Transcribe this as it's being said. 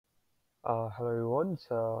Hello everyone.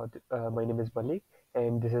 My name is Malik,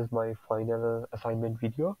 and this is my final assignment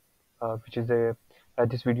video, which is a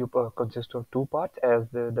this video consists of two parts as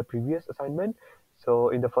the previous assignment. So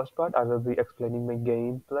in the first part, I will be explaining my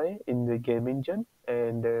gameplay in the game engine,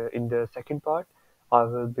 and in the second part, I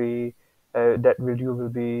will be that video will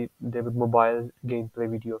be the mobile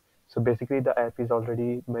gameplay video. So basically, the app is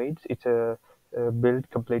already made. It's a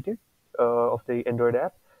build completed of the Android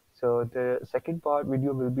app. So the second part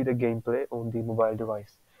video will be the gameplay on the mobile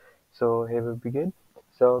device. So here we begin.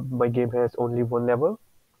 So my game has only one level.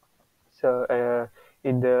 So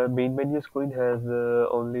in the main menu screen has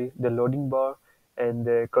only the loading bar and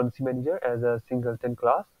the currency manager as a singleton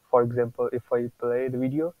class. For example, if I play the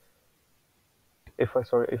video, if I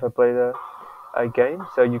play the game,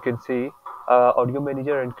 so you can see audio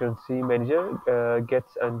manager and currency manager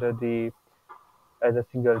gets under the as a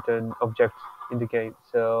singleton object in the game.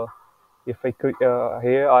 So if I click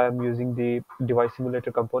here, I am using the device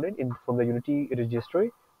simulator component in from the Unity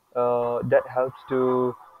registry. That helps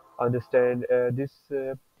to understand this.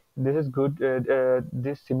 This is good.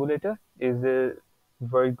 This simulator is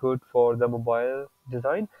very good for the mobile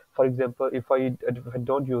design. For example, if I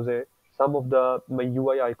don't use it, some of the my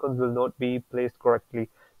UI icons will not be placed correctly.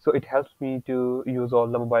 So it helps me to use all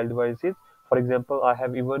the mobile devices. For example, I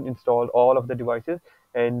have even installed all of the devices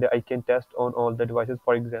and I can test on all the devices.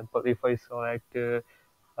 For example, if I select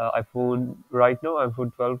iPhone right now,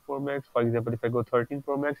 iPhone 12 Pro Max. For example, if I go 13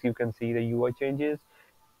 Pro Max, you can see the UI changes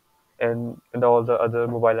and all the other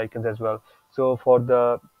mobile icons as well. So for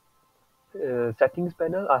the settings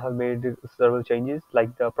panel, I have made several changes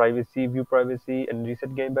like the privacy, view privacy, and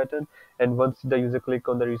reset game button. And once the user click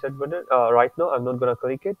on the reset button, right now I'm not gonna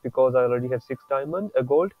click it because I already have 6 diamond, a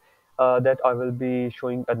gold, that I will be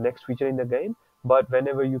showing a next feature in the game. But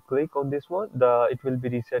whenever you click on this one, it will be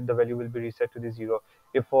reset. The value will be reset to the zero.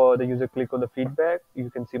 If the user click on the feedback, you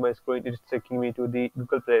can see my screen. It's taking me to the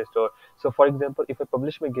Google Play Store. So for example, if I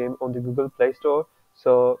publish my game on the Google Play Store,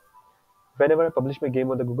 so whenever I publish my game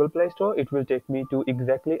on the Google Play Store, it will take me to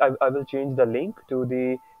exactly. I will change the link to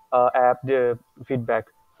the app the feedback.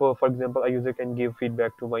 For example, a user can give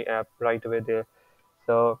feedback to my app right away there.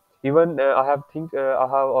 So even I have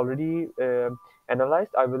already analyzed.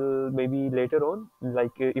 I will maybe later on,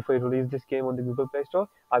 like if I release this game on the Google Play Store,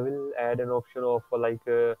 I will add an option of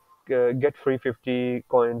get free 50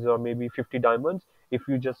 coins or maybe 50 diamonds if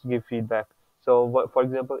you just give feedback. So for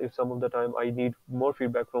example, if some of the time I need more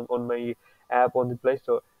feedback from on my app on the Play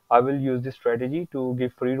Store, I will use this strategy to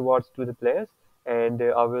give free rewards to the players, and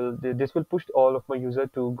this will push all of my user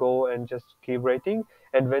to go and just give rating.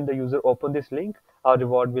 And when the user open this link, a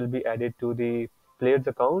reward will be added to the player's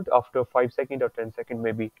account after 5 seconds or 10 seconds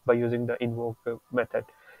maybe by using the invoke method.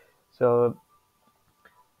 So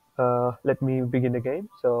let me begin the game.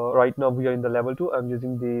 So right now we are in the level 2. I'm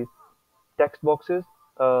using the text boxes,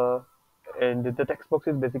 uh, and the text box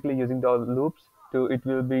is basically using the loops to it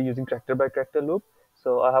will be using character by character loop.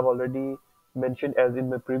 So I have already mentioned as in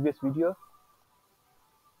my previous video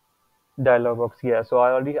dialog box. Yeah, so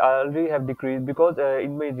I already have decreased because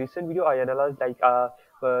in my recent video I analyzed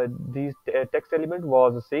these text element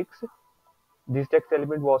was 6. This text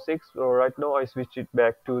element was 6. So right now I switched it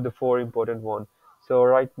back to the 4 important one. So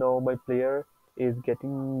right now my player is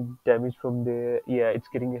getting damage from the, yeah, it's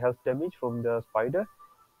getting health damage from the spider.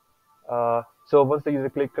 So once the user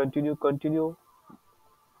click continue,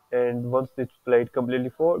 and once it's played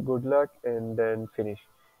completely for good luck and then finish.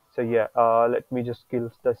 So yeah, let me just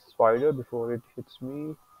kill the spider before it hits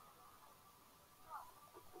me.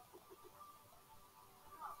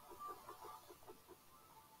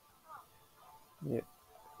 Yeah,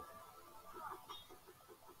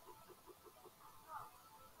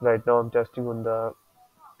 right now I'm testing on the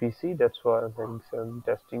PC. That's why I'm having some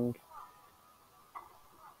testing.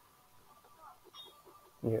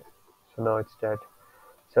 Yeah, so now it's dead.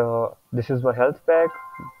 So this is my health pack.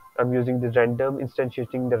 I'm using the random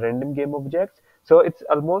instantiating the random game objects. So it's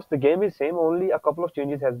almost the game is same. Only a couple of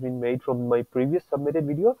changes has been made from my previous submitted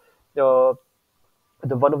video. Uh,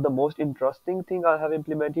 the one of the most interesting thing I have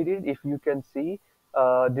implemented is if you can see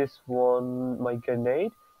this one my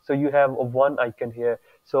grenade. So you have a one icon here.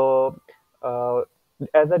 So uh,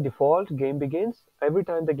 as a default game begins, every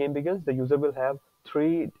time the game begins, the user will have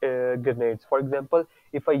three grenades. For example,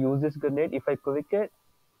 if I use this grenade, if I click it,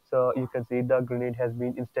 so you can see the grenade has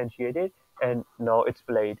been instantiated and now it's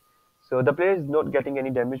played. So the player is not getting any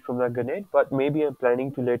damage from the grenade, but maybe I'm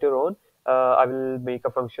planning to later on I will make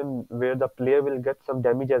a function where the player will get some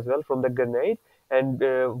damage as well from the grenade, and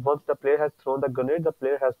once the player has thrown the grenade, the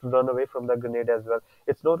player has to run away from the grenade as well.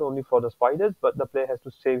 It's not only for the spiders, but the player has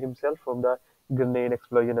to save himself from the grenade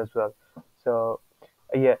explosion as well. So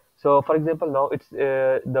yeah. So for example, now it's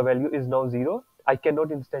the value is now 0. I cannot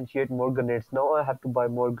instantiate more grenades. Now I have to buy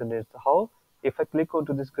more grenades. How? If I click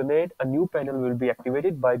onto this grenade, a new panel will be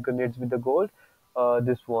activated by grenades with the gold.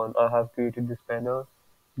 This one, I have created this panel,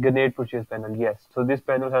 grenade purchase panel. Yes. So this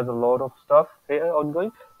panel has a lot of stuff here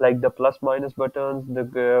ongoing, like the plus minus buttons,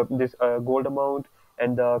 the this gold amount,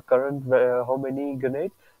 and the current how many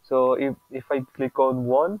grenades. So if I click on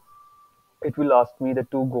one, it will ask me the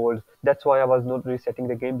two goals. That's why I was not resetting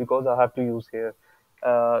the game, because I have to use here.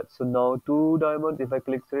 So now two diamonds. If I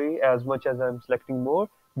click three, as much as I'm selecting more,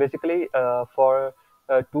 basically for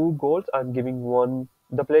two goals, I'm giving one.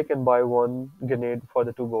 The player can buy one grenade for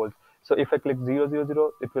the two goals. So if I click 000,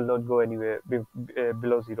 it will not go anywhere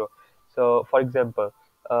below zero. So uh, for example,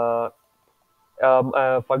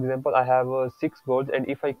 I have six goals, and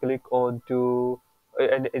if I click on to,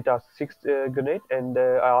 and it asks six grenade, and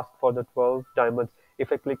I ask for the 12 diamonds.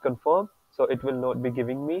 If I click confirm, so it will not be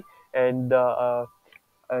giving me, and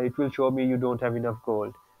it will show me you don't have enough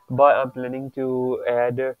gold. But I'm planning to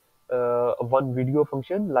add one video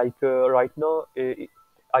function. Like right now,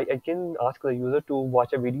 I can ask the user to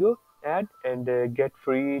watch a video ad and get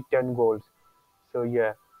free 10 golds. So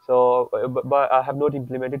yeah. So but I have not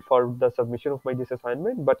implemented for the submission of my this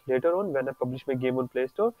assignment. But later on, when I publish my game on Play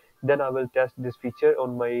Store, then I will test this feature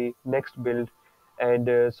on my next build,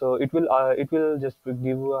 and so it will just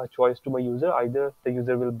give a choice to my user. Either the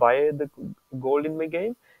user will buy the gold in my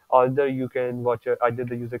game, or either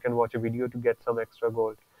the user can watch a video to get some extra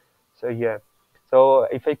gold. So yeah. So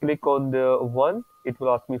if I click on the one, it will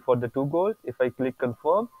ask me for the two goals. If I click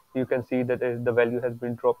confirm, you can see that the value has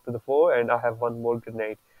been dropped to the four, and I have one more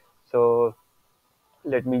grenade. So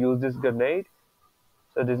let me use this grenade.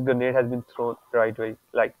 So this grenade has been thrown right away.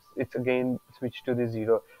 Like it's again switched to the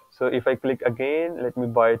zero. So if I click again, let me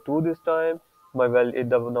buy two this time. My value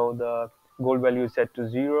now the gold value is set to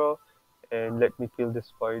zero, and let me kill the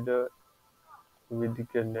spider with the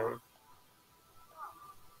grenade.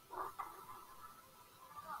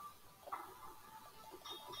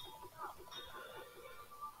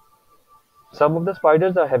 Some of the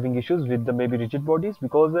spiders are having issues with the maybe rigid bodies,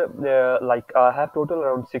 because like I have total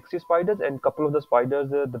around 60 spiders, and couple of the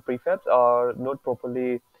spiders, the prefabs are not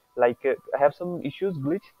properly, like have some issues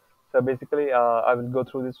glitch. So basically I will go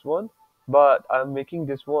through this one, but I'm making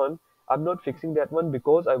this one. I'm not fixing that one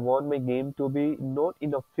because I want my game to be not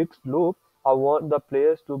in a fixed loop. I want the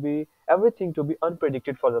players to be everything to be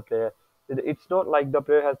unpredicted for the player. It's not like the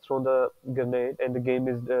player has thrown the grenade and the game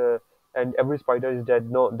is and every spider is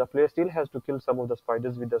dead. No, the player still has to kill some of the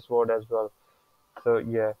spiders with the sword as well. So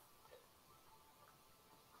yeah.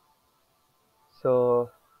 So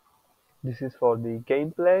this is for the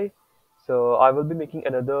gameplay. So I will be making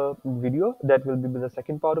another video that will be the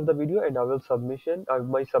second part of the video, and I will submission.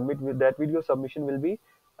 My submit with that video submission will be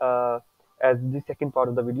uh, as the second part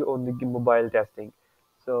of the video on the mobile testing.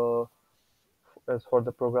 So as for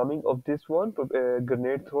the programming of this one,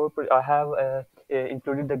 grenade thrower, I have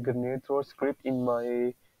included the grenade thrower script in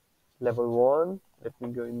my level one. Let me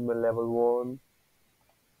go in my level one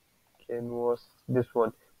canvas. This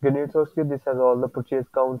one. Grenade source kit. This has all the purchase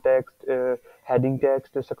count text, heading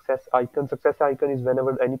text, the success icon. Success icon is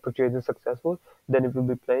whenever any purchase is successful, then it will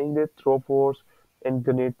be playing it. Throw force and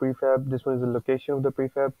grenade prefab. This one is the location of the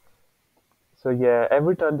prefab. So yeah,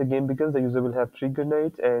 every time the game begins, the user will have three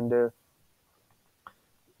grenades, and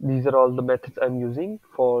these are all the methods I'm using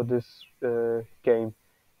for this game.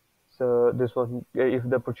 So this one, if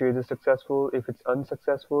the purchase is successful, if it's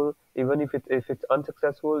unsuccessful, even if it's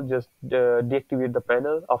unsuccessful, just deactivate the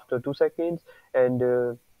panel after 2 seconds,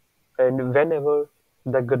 and whenever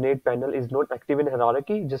the grenade panel is not active in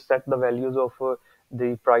hierarchy, just set the values of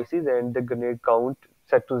the prices and the grenade count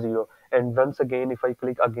set to zero. And once again, if I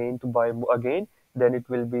click again to buy again, then it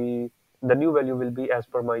will be the new value will be as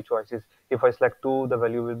per my choices. If I select two, the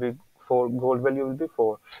value will be four. Gold value will be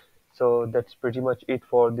four. So that's pretty much it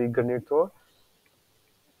for the grenade thrower.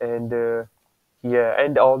 And yeah,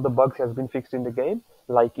 and all the bugs has been fixed in the game.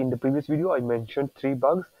 Like in the previous video, I mentioned three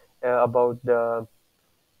bugs about the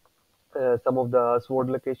some of the sword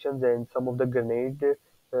locations and some of the grenade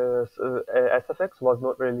SFX was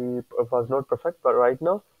not perfect, but right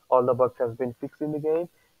now all the bugs has been fixed in the game,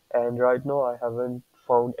 and right now I haven't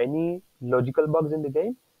found any logical bugs in the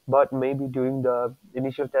game. But maybe during the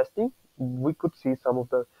initial testing, we could see some of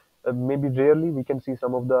the maybe rarely we can see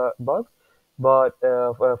some of the bugs. But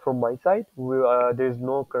from my side, there is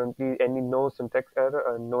no currently any no syntax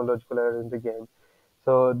error and no logical error in the game.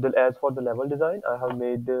 So as for the level design, I have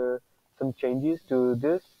made some changes to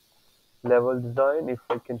this level design. If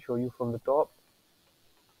I can show you from the top,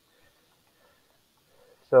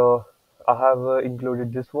 so I have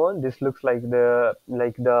included this one. This looks like the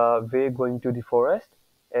way going to the forest,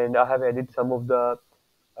 and I have added some of the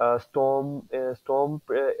storm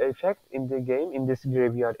effect in the game in this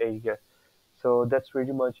graveyard area. So that's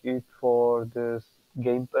pretty much it for this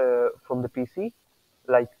game from the PC,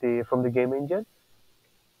 like the from the game engine.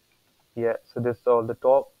 Yeah, so this is all the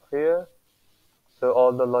top here. So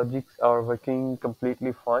all the logics are working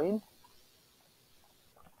completely fine.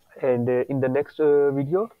 And in the next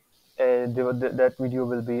video, and that video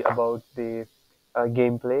will be about the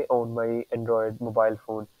gameplay on my Android mobile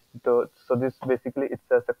phone. So this basically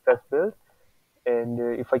it's a success build.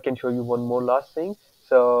 And if I can show you one more last thing,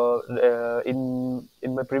 so in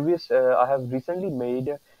my previous, I have recently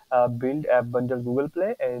made a build app bundle Google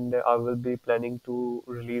Play, and I will be planning to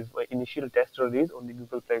release my initial test release on the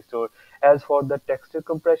Google Play Store. As for the texture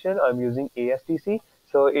compression, I'm using ASTC.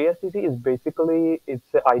 So ASTC is basically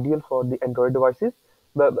it's ideal for the Android devices.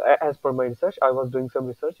 But as per my research, I was doing some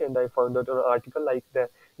research and I found out an article like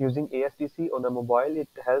that using ASTC on a mobile, it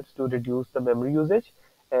helps to reduce the memory usage,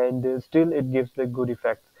 and still it gives the good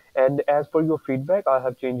effects. And as per your feedback, I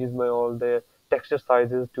have changes my all the texture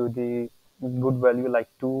sizes to the good value like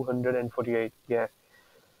 248. Yeah.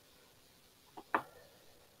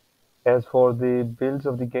 As for the builds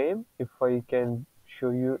of the game, if I can show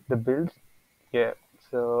you the builds, yeah.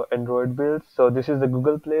 So Android builds. So this is the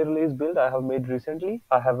Google Play release build I have made recently.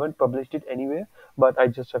 I haven't published it anywhere, but I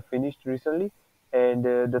just have finished recently. And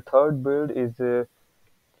the third build is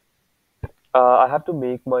I have to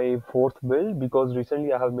make my fourth build because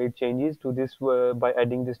recently I have made changes to this by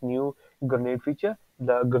adding this new grenade feature,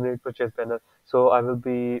 the grenade purchase panel. So I will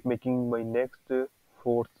be making my next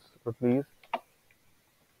fourth release.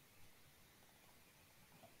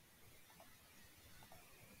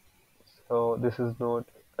 So this is not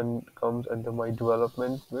and comes under my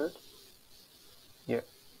development build. Yeah.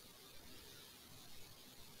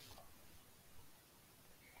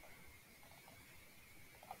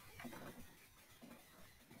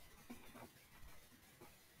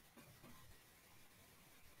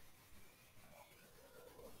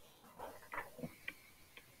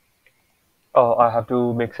 I have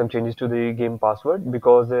to make some changes to the game password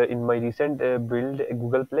because in my recent build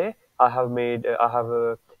Google Play, I have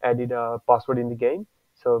added a password in the game.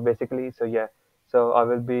 So basically, so yeah, so I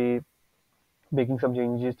will be making some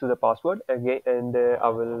changes to the password again, and I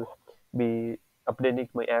will be updating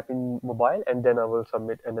my app in mobile, and then I will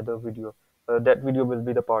submit another video. That video will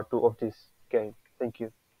be the part two of this game. Thank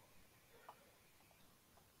you.